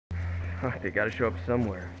They gotta show up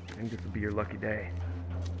somewhere. I think this will be your lucky day.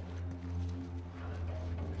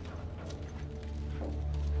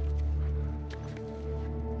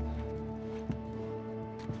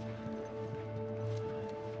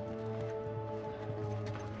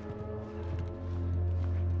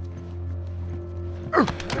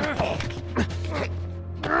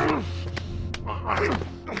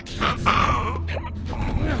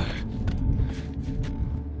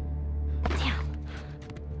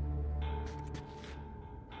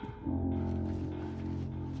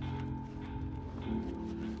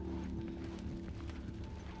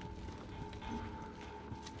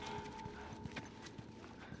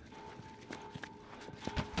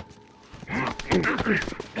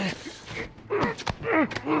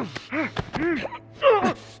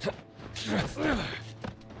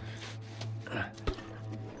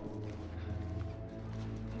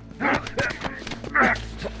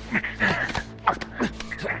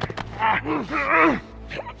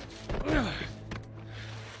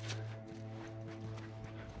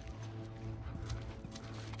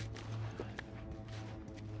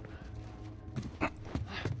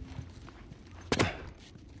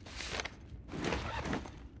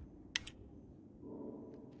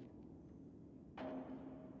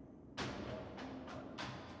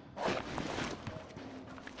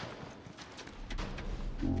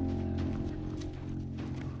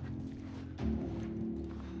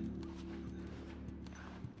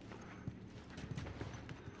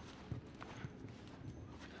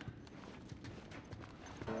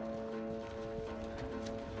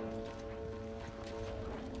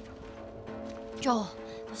 Joel,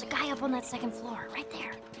 there's a guy up on that second floor, right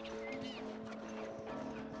there.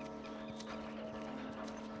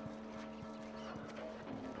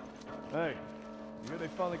 Hey, you hear they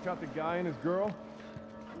finally caught the guy and his girl?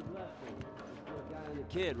 Who's left? The guy and the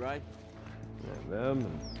kid, right? Yeah, them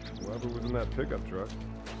and whoever was in that pickup truck.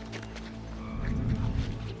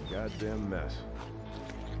 Goddamn mess.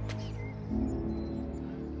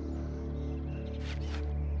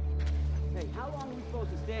 Hey, how long are we supposed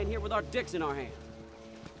to stand here with our dicks in our hands?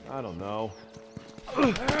 I don't know.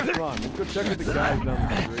 Come on, let's go check with the guys down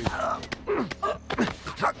the street.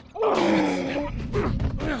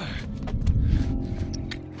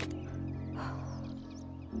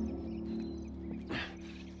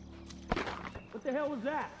 What the hell was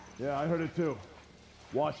that? Yeah, I heard it too.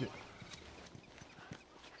 Watch it.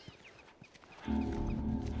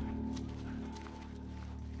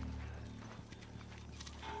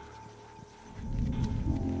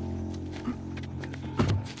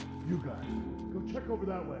 You guys, go check over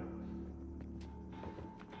that way.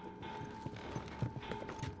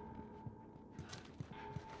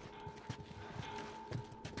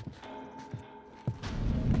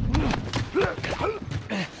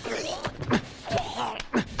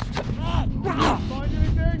 Find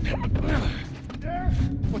anything? There?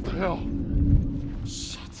 What the hell?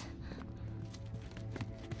 Shit.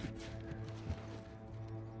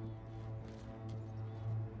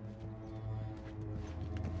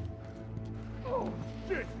 Oh,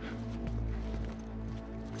 shit!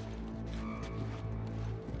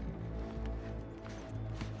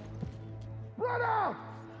 Run out!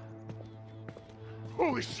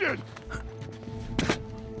 Holy shit!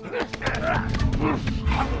 Run out!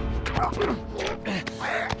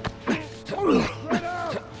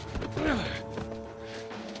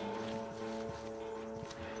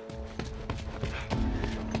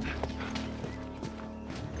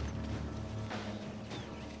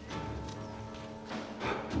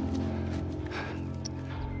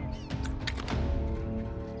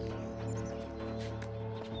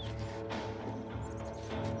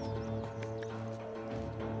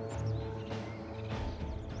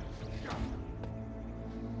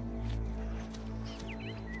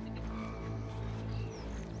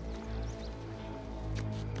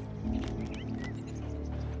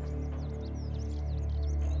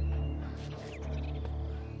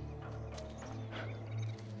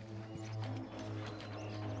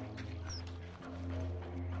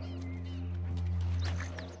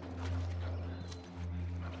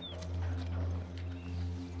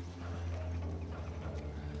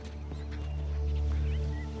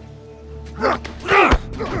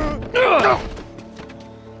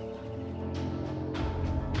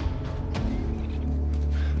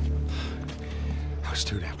 I was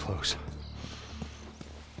too damn close.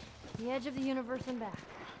 The edge of the universe and back.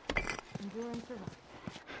 Endure and survive.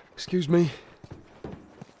 Excuse me?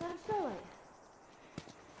 Let him Starlight.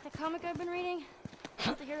 That comic I've been reading?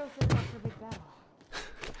 Not the hero set up for a big battle.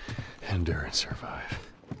 Endure and survive.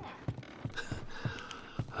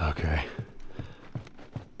 Okay.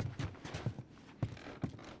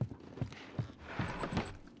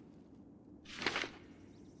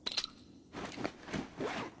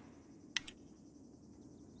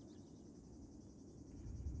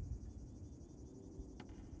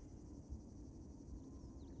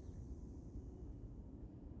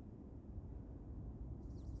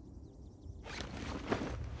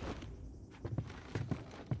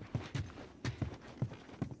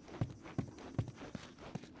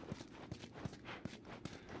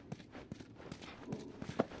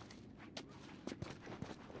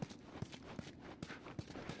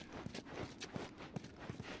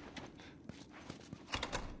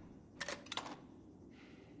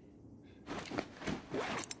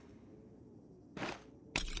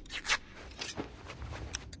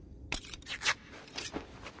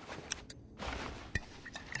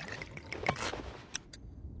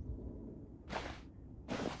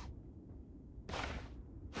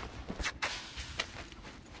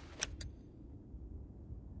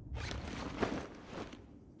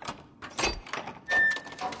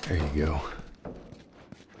 There you go.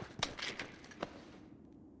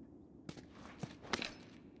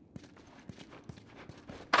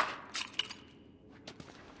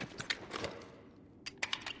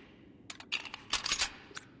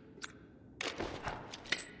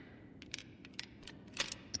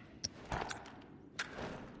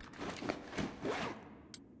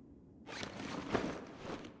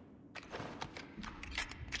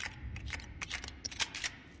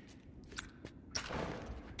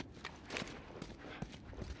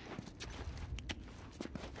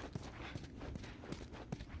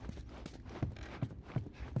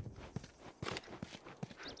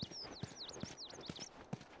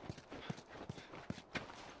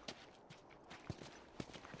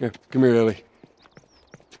 Here, come here, Ellie.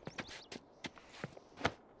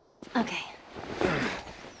 Okay.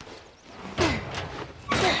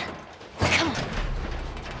 Come on.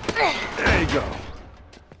 There you go.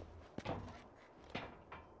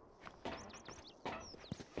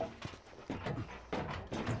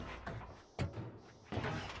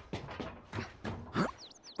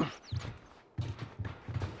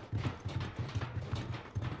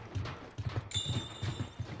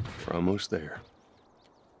 We're almost there.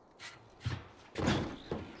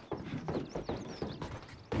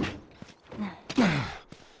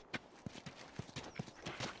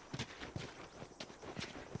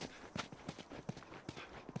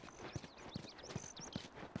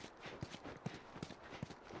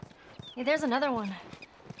 Hey, there's another one.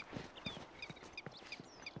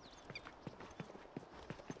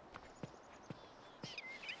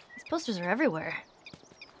 These posters are everywhere.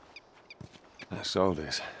 I saw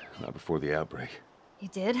this, not before the outbreak. You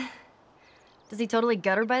did? Does he totally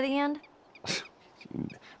gut her by the end?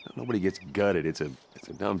 Nobody gets gutted. It's a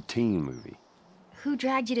dumb teen movie. Who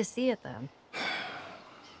dragged you to see it then?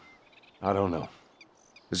 I don't know.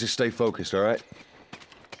 Let's just stay focused, all right?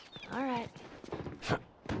 All right.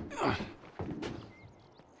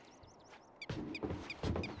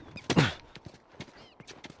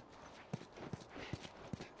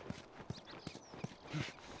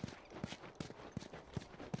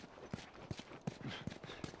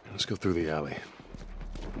 Let's go through the alley.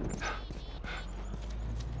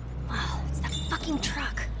 Wow, it's that fucking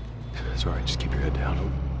truck. It's all right. Just keep your head down.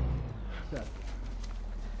 Not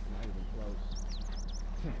even close.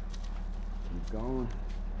 10. Keep going.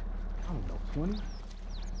 I don't know, 20?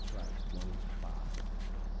 Try 25.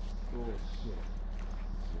 Bullshit.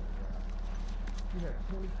 You had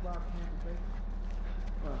 25 cans of bacon?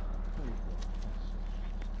 24.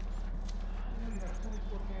 You have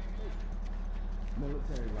 24 cans of bacon.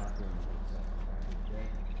 Military locker in the hotel. Okay?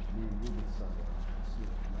 Me and Ruben Sunday. See it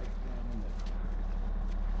right down in there.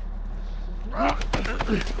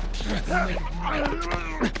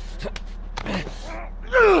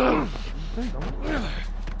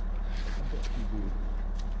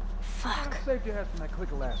 Fuck. Saved your ass from that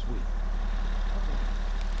clicker last week.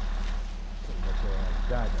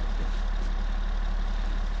 Died that day.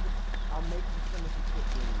 I'll make you send us a quick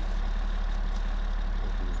ring.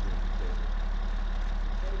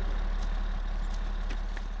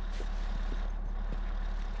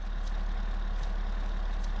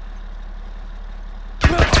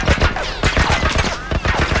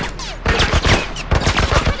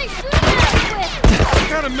 What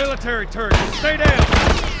kind of military turret? Stay down!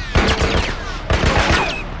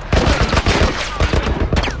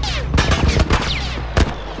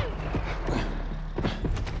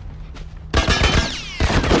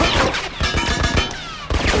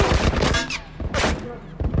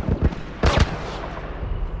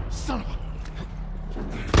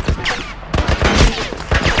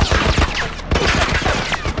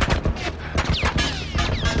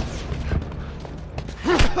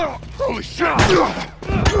 Holy shit!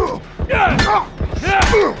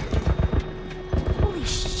 Holy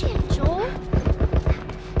shit, Joel.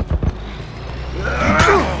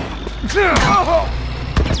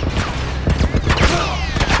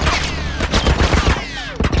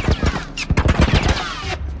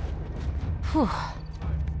 Whew.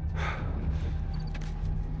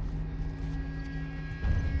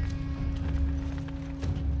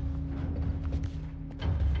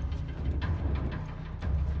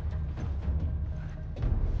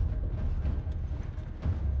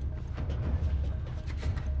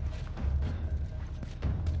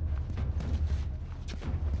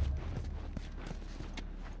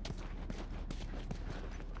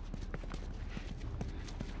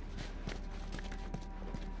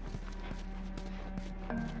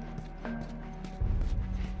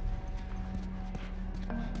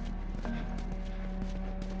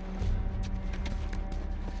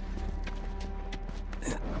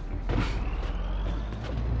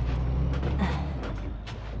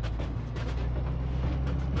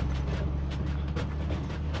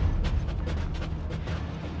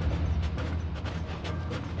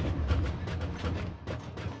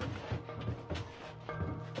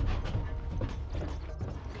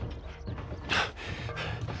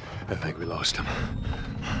 I think we lost him.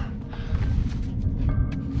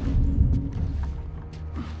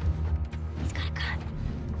 He's got a gun.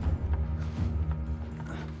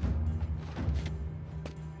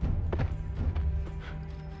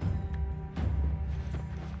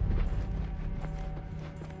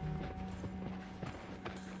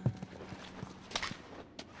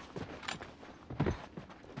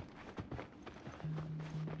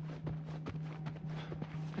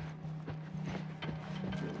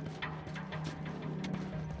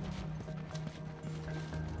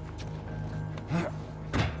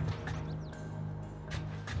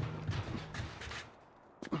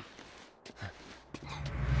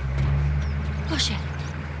 Oh shit.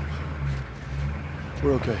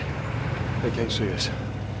 We're okay. They can't see us.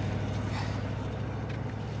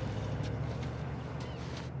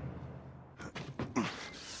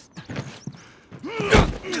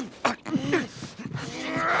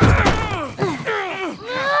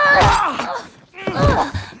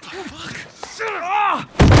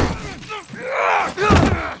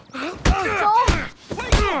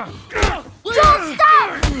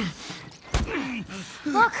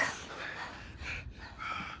 Look!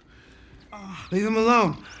 Leave them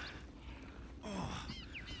alone.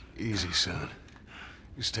 Easy, son.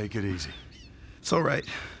 Just take it easy. It's all right.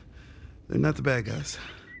 They're not the bad guys.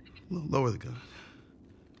 Lower the gun.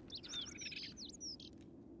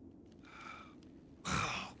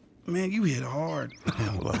 Man, you hit hard.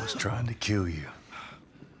 Yeah, well, I was trying to kill you.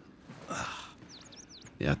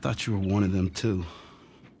 Yeah, I thought you were one of them too.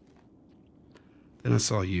 Then I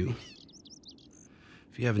saw you.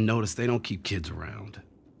 If you haven't noticed, they don't keep kids around.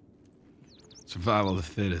 Survival of the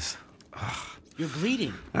fittest. You're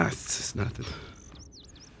bleeding. It's just nothing.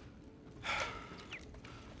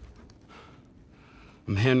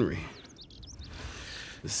 I'm Henry.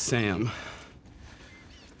 This is Sam.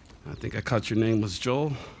 I think I caught your name was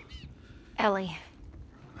Joel. Ellie.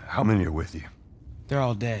 How many are with you? They're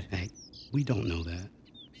all dead. Hey, we don't know that.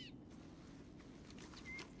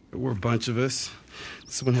 There were a bunch of us.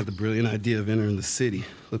 Someone had the brilliant idea of entering the city,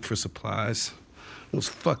 look for supplies. Those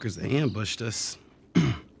fuckers, they ambushed us,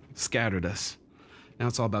 scattered us. Now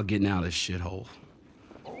it's all about getting out of this shithole.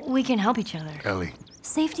 We can help each other. Ellie.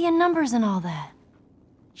 Safety in numbers and all that.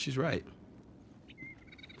 She's right.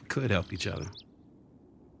 We could help each other.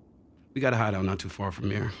 We got a hideout not too far from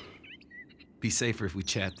here. Be safer if we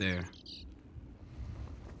chat there.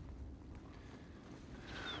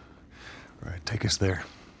 All right, take us there.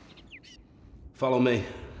 Follow me.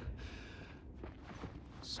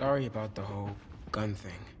 Sorry about the whole gun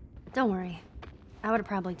thing. Don't worry. I would have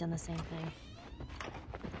probably done the same thing.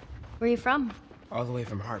 Where are you from? All the way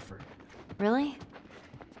from Hartford. Really?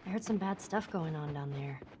 I heard some bad stuff going on down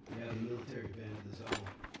there. Yeah, the military abandoned the zone.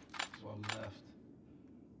 That's why we left.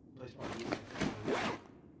 Place probably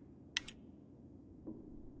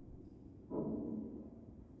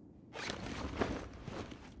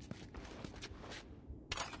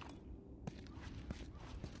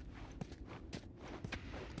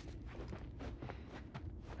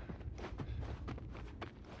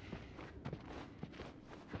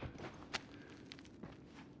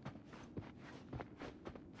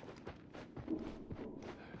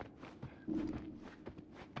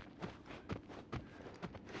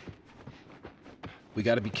We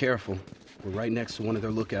gotta be careful. We're right next to one of their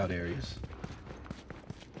lookout areas.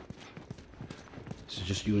 This is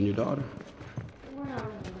just you and your daughter? We're not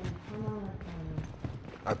really. We're not like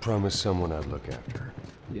I promised someone I'd look after her.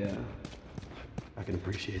 Yeah. I can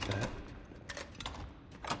appreciate that.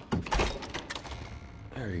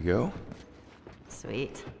 There you go.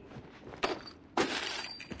 Sweet.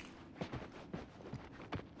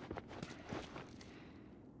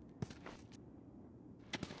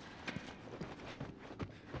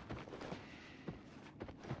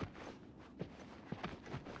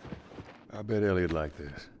 I bet Ellie'd like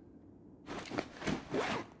this.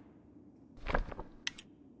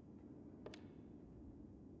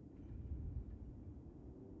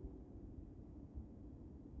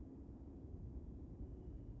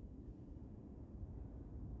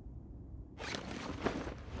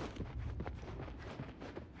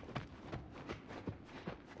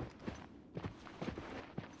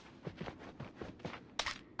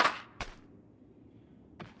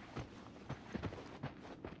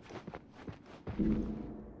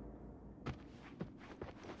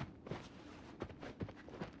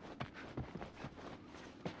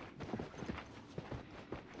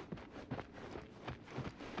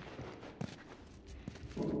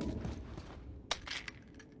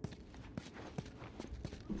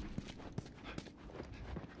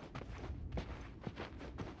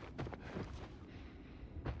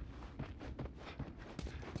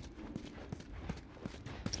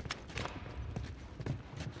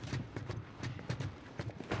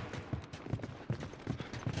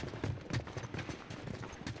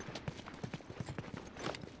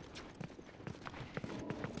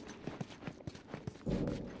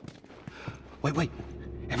 Wait.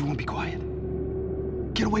 Everyone be quiet.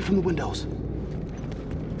 Get away from the windows.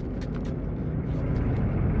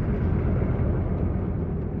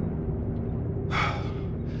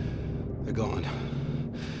 They're gone.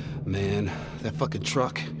 Man, that fucking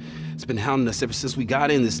truck, it's been hounding us ever since we got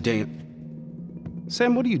in this damn...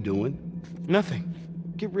 Sam, what are you doing? Nothing.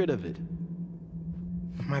 Get rid of it.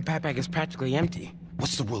 My backpack is practically empty.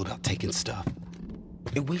 What's the rule about taking stuff?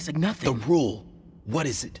 It weighs like nothing. The rule. What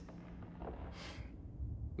is it?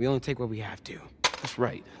 We only take what we have to. That's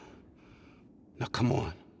right. Now come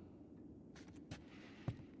on.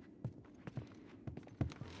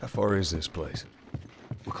 How far is this place?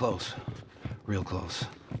 We're close. Real close.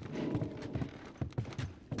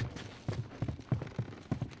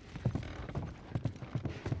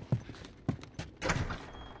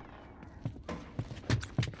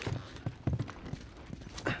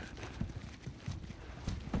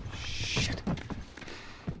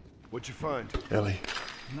 What'd you find? Ellie,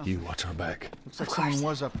 you watch our back. Looks like someone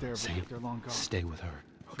was up there, but Sam, they're long gone. stay with her.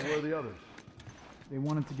 So where are the others? They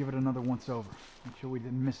wanted to give it another once over. Make sure we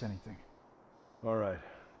didn't miss anything. All right.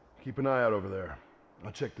 Keep an eye out over there.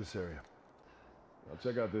 I'll check this area. I'll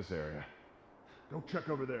check out this area. Don't check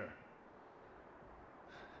over there.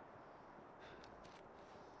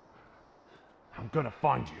 I'm gonna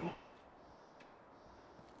find you.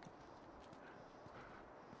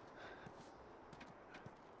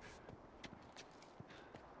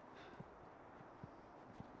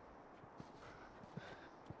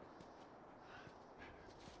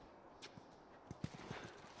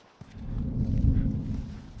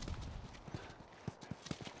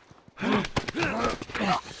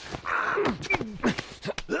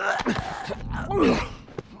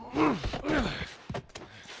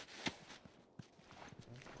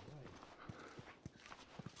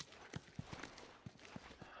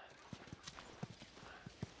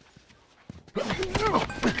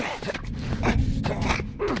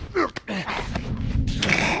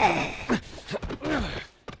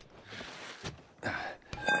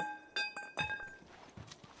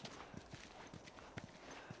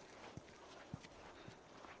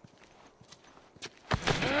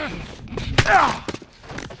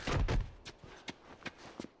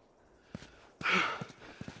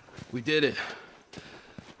 We did it.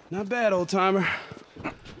 Not bad, old timer.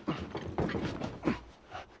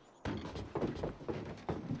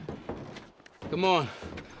 Come on,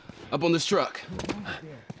 up on this truck.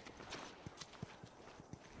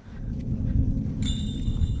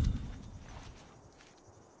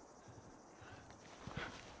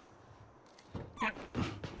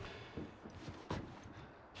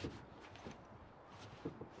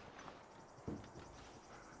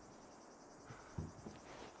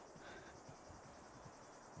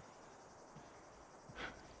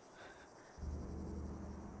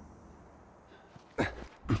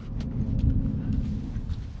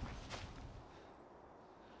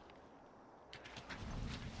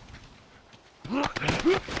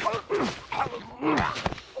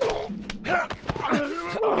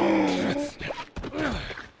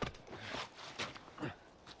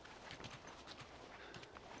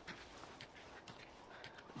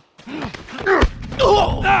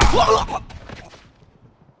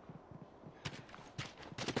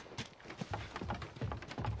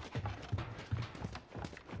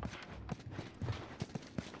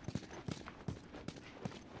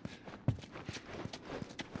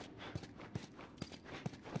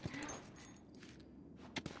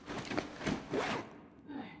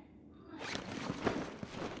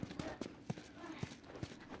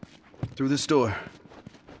 Through this door.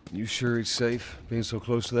 You sure it's safe, being so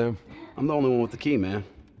close to them? I'm the only one with the key, man.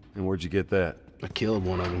 And where'd you get that? I killed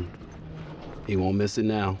one of them. He won't miss it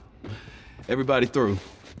now. Everybody through.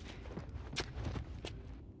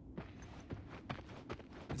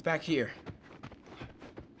 It's back here.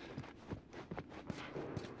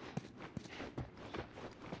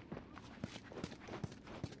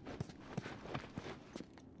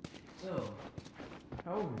 So,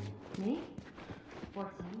 how old are you? Me?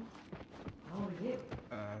 14. How old are you?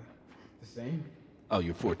 The same? Oh,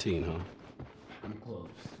 you're 14, huh? I'm close.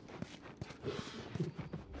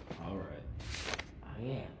 All right. I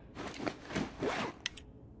am.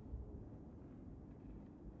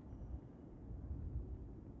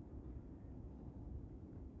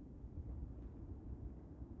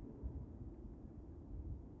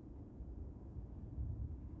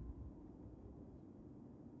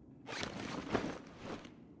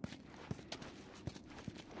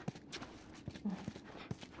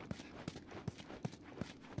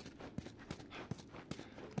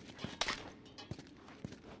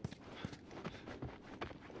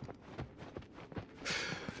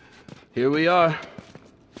 Here we are.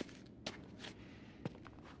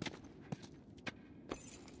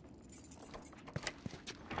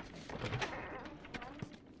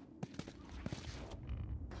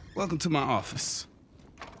 Welcome to my office.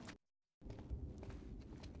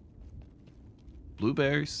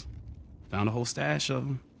 Blueberries. Found a whole stash of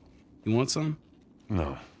them. You want some?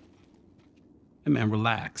 No. Hey man,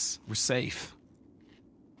 relax. We're safe.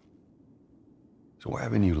 So why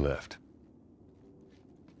haven't you left?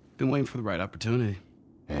 Been waiting for the right opportunity.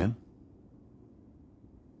 And?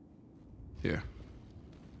 Here.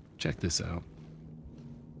 Check this out.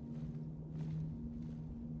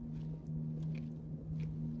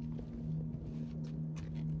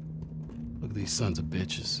 Look at these sons of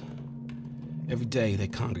bitches. Every day they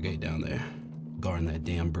congregate down there, guarding that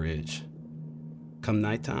damn bridge. Come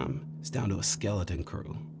nighttime, it's down to a skeleton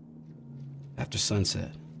crew. After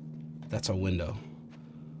sunset, that's our window.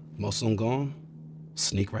 Most of them gone,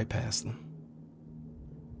 sneak right past them.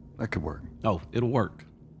 That could work. Oh, it'll work.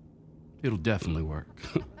 It'll definitely work.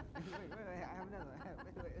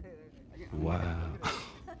 Wow.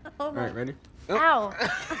 All right, ready? Ow!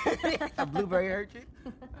 A blueberry hurt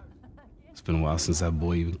you? It's been a while since that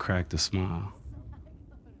boy even cracked a smile.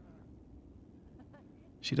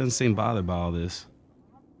 She doesn't seem bothered by all this.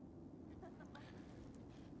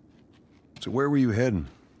 So where were you heading?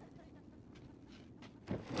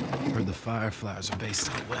 Heard the Fireflies are based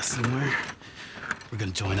out west somewhere. We're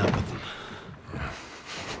gonna join up with them.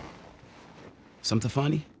 Something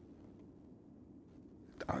funny?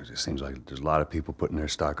 Oh, it just seems like there's a lot of people putting their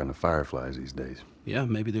stock on the Fireflies these days. Yeah,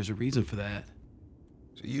 maybe there's a reason for that.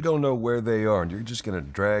 So you don't know where they are, and you're just gonna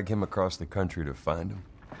drag him across the country to find them?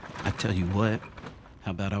 I tell you what,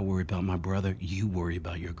 how about I worry about my brother, you worry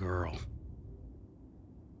about your girl.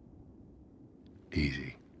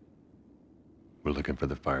 Easy. We're looking for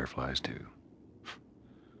the Fireflies, too.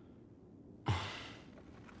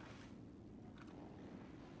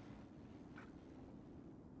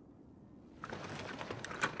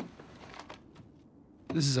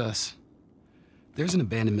 This is us. There's an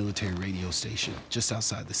abandoned military radio station just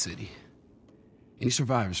outside the city. Any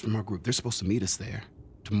survivors from our group, they're supposed to meet us there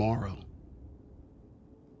tomorrow.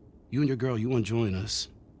 You and your girl, you want to join us?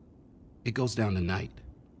 It goes down tonight.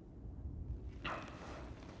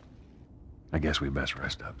 I guess we best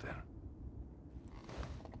rest up then.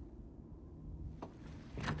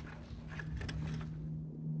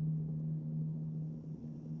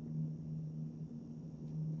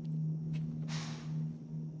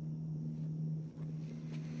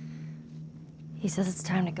 He says it's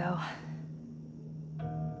time to go.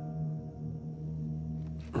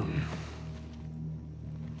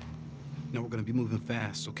 Now we're gonna be moving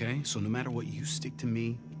fast, okay? So no matter what, you stick to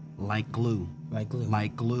me like glue. Like glue.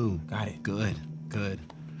 Like glue. Got it. Good, good.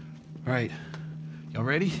 All right, y'all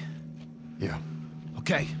ready? Yeah.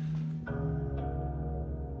 Okay.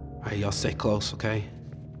 All right, y'all stay close, okay?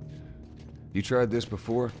 You tried this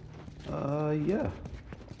before? Yeah.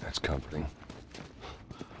 That's comforting.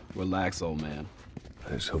 Relax, old man.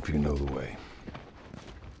 I just hope you know the way.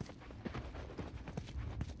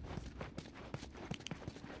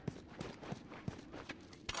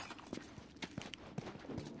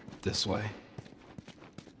 This way.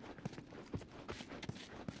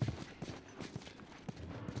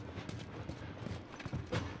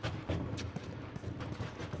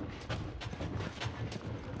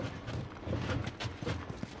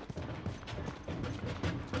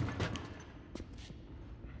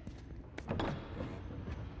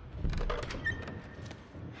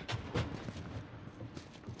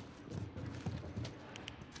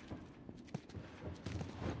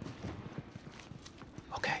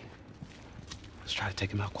 Okay. Let's try to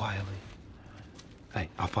take him out quietly. Hey,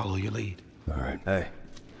 I'll follow your lead. All right. Hey,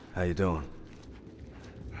 how you doing?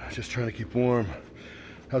 Just trying to keep warm.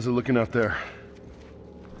 How's it looking out there?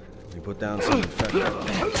 We put down some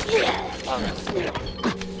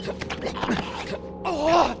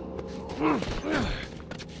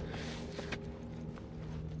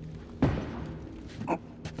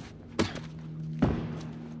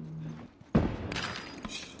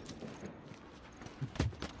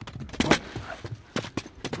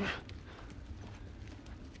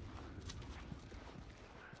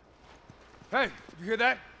Hey, you hear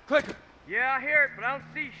that? Clicker. Yeah, I hear it, but I don't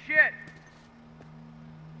see shit.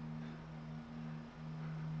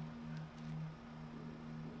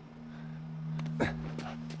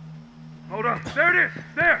 Hold on. There it is.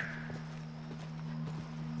 There.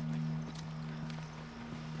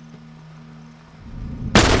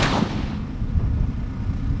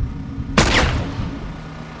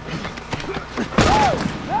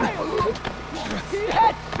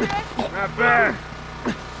 Not bad.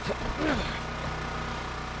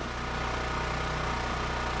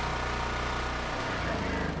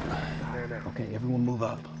 Okay, everyone move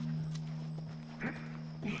up.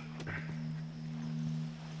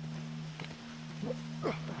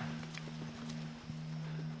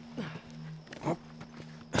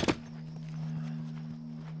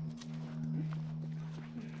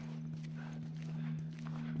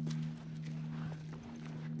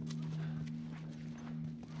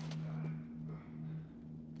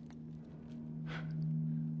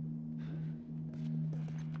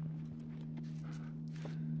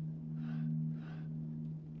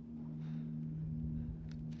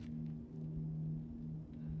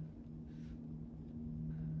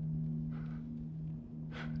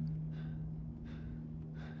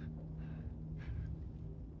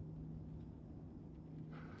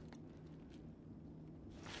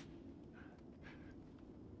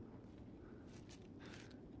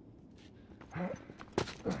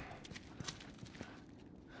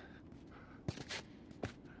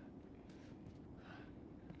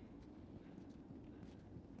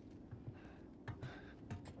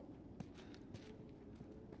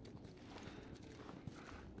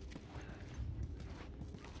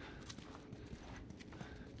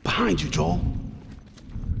 Behind you, Joel.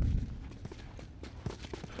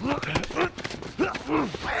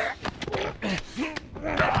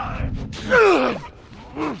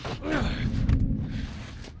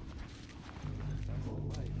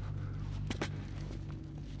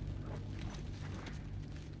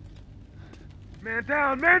 Man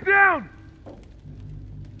down, man down!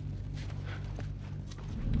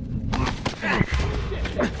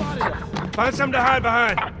 Find something to hide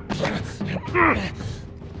behind.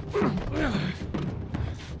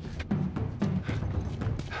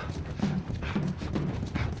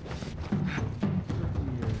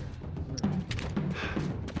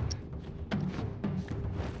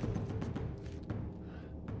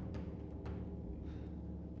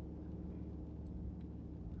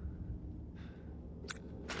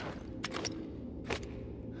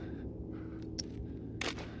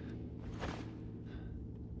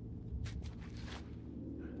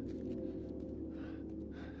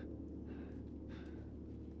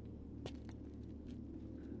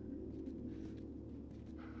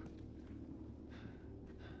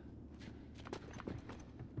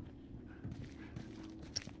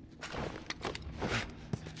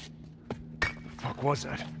 What was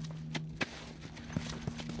that?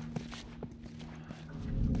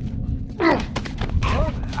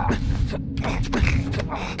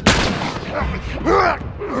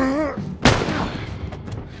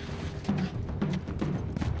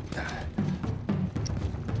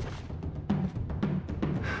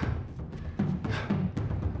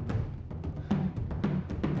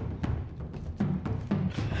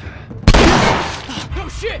 Oh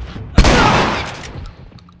shit!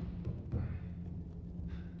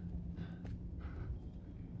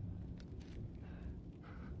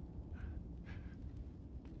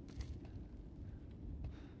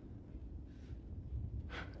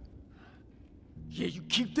 Yeah, you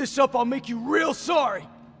keep this up, I'll make you real sorry!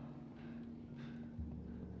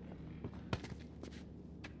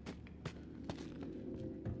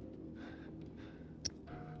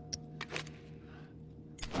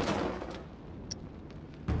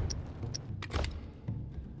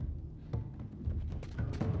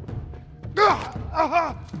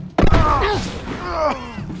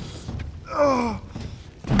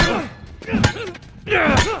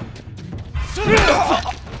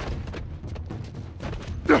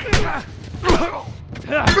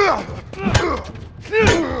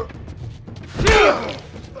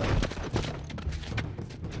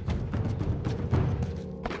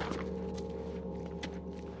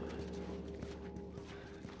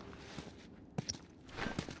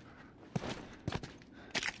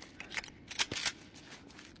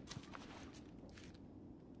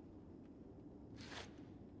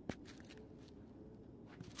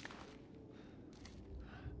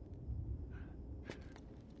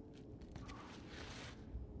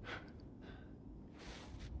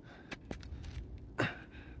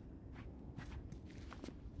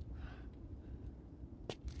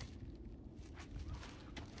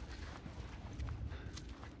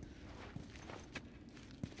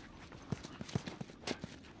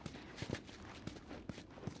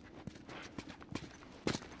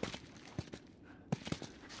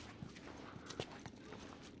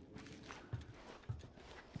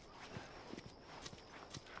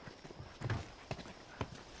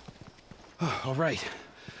 All right,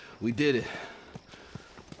 we did it.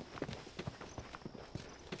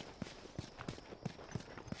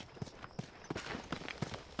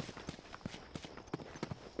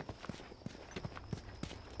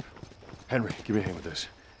 Henry, give me a hand with this.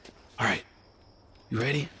 All right, you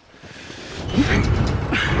ready?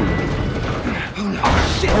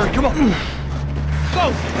 Oh, shit! Hurry, come on!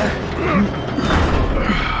 Go!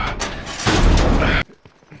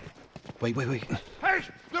 Wait. Hey,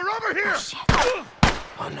 they're over here! Oh, shit.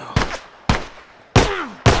 Oh, no.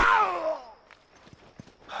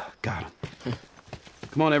 Got him.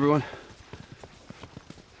 Come on, everyone.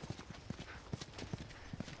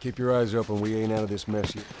 Keep your eyes open. We ain't out of this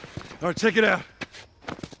mess yet. All right, check it out.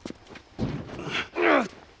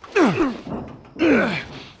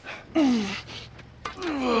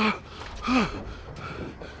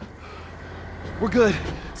 We're good.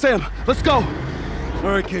 Sam, let's go. All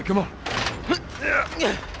right, kid, come on.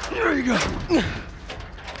 There you go.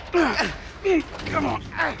 Come on.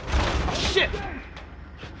 Oh, shit!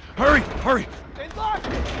 Hurry! They locked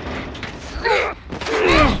it!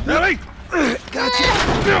 Ellie! Gotcha.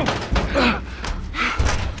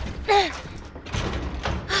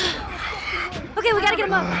 Okay, we gotta get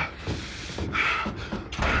him up.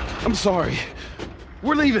 I'm sorry.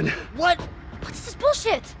 We're leaving. What? What's this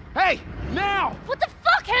bullshit? Hey, now! What the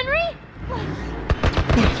fuck, Henry?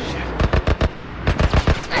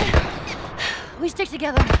 We stick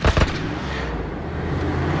together.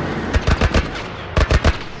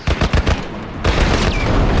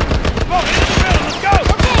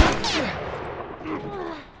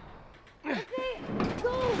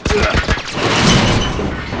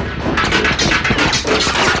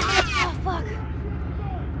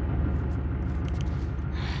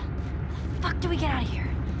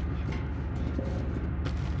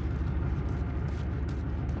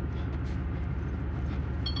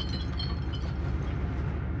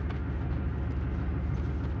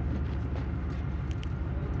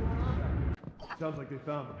 Sounds like they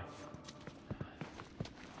found them.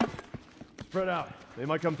 Spread out. They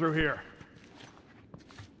might come through here.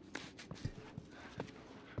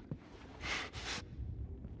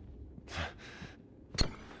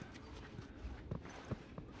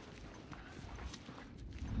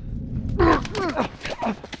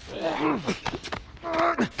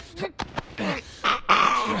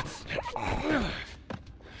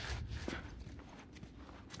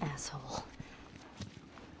 Asshole.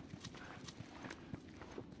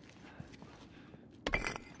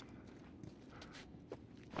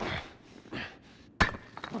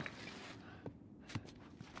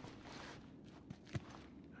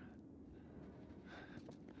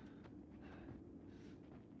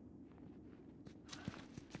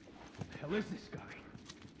 Who is this guy?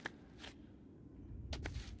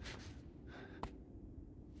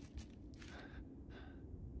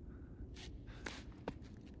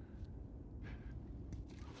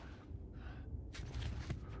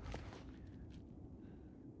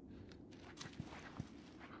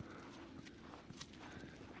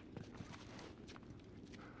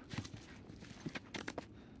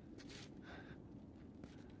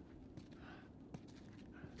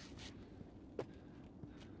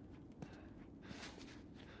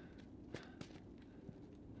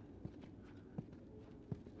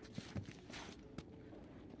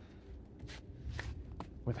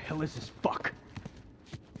 Where the hell is this fuck?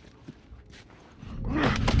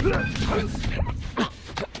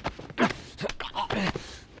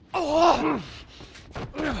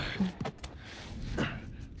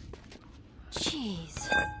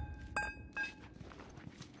 Jeez.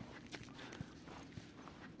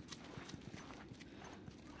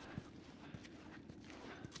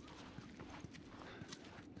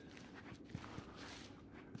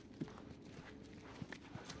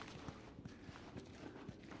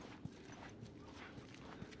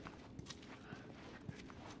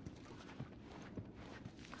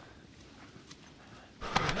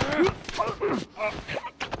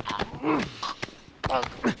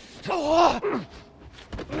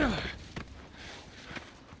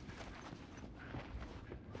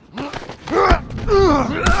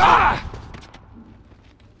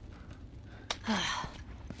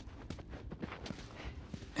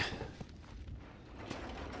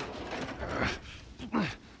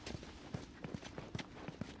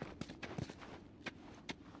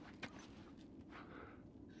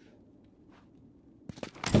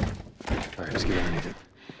 All right, let's get underneath it.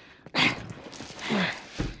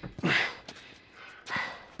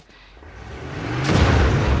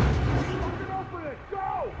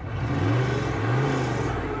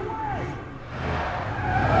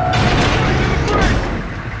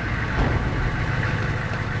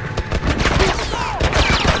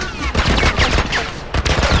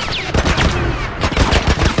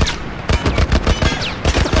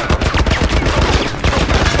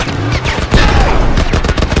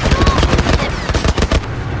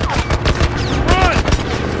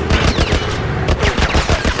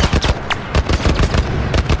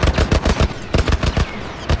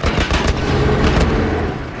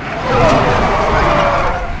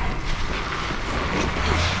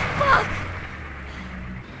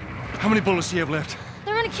 bullets you have left?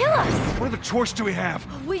 They're gonna kill us. What other choice do we have?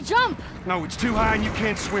 We jump. No, it's too high and you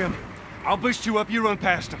can't swim. I'll boost you up, you run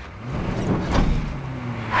past them.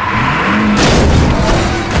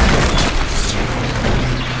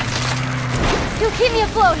 You'll keep me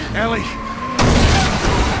afloat. Ellie!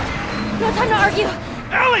 No time to argue.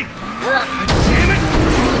 Ellie! Damn it!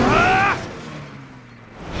 Ah!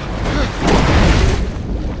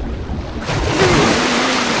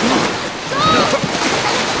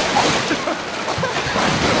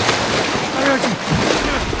 I got you.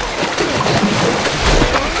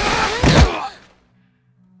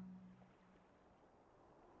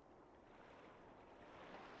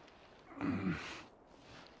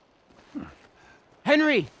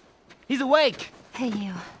 Henry! He's awake! Hey,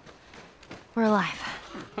 you. We're alive.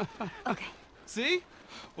 Okay. See?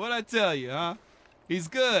 What'd I tell you, huh? He's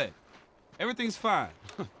good. Everything's fine.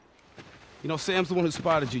 You know, Sam's the one who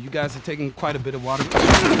spotted you. You guys are taking quite a bit of water.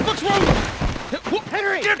 What's wrong?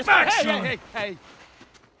 Henry! Get back, son! Hey.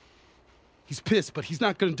 He's pissed, but he's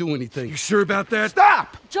not gonna do anything. You sure about that?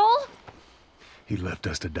 Stop! Joel? He left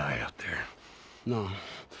us to die out there. No,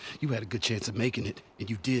 you had a good chance of making it, and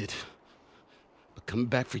you did. But coming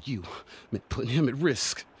back for you meant putting him at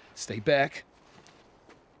risk. Stay back.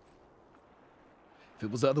 If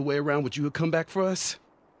it was the other way around, would you have come back for us?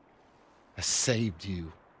 I saved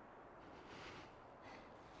you.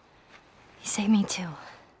 He saved me too.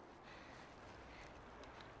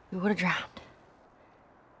 We would have drowned.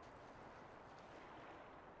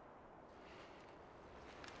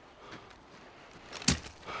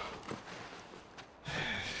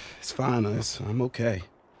 It's fine, I'm okay.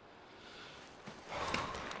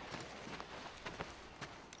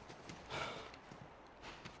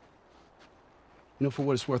 You know, for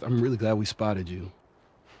what it's worth, I'm really glad we spotted you.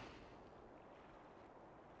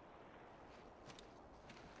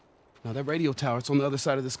 Now, that radio tower, it's on the other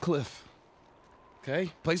side of this cliff.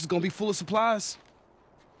 Okay? Place is gonna be full of supplies.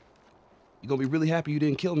 You're gonna be really happy you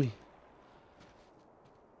didn't kill me.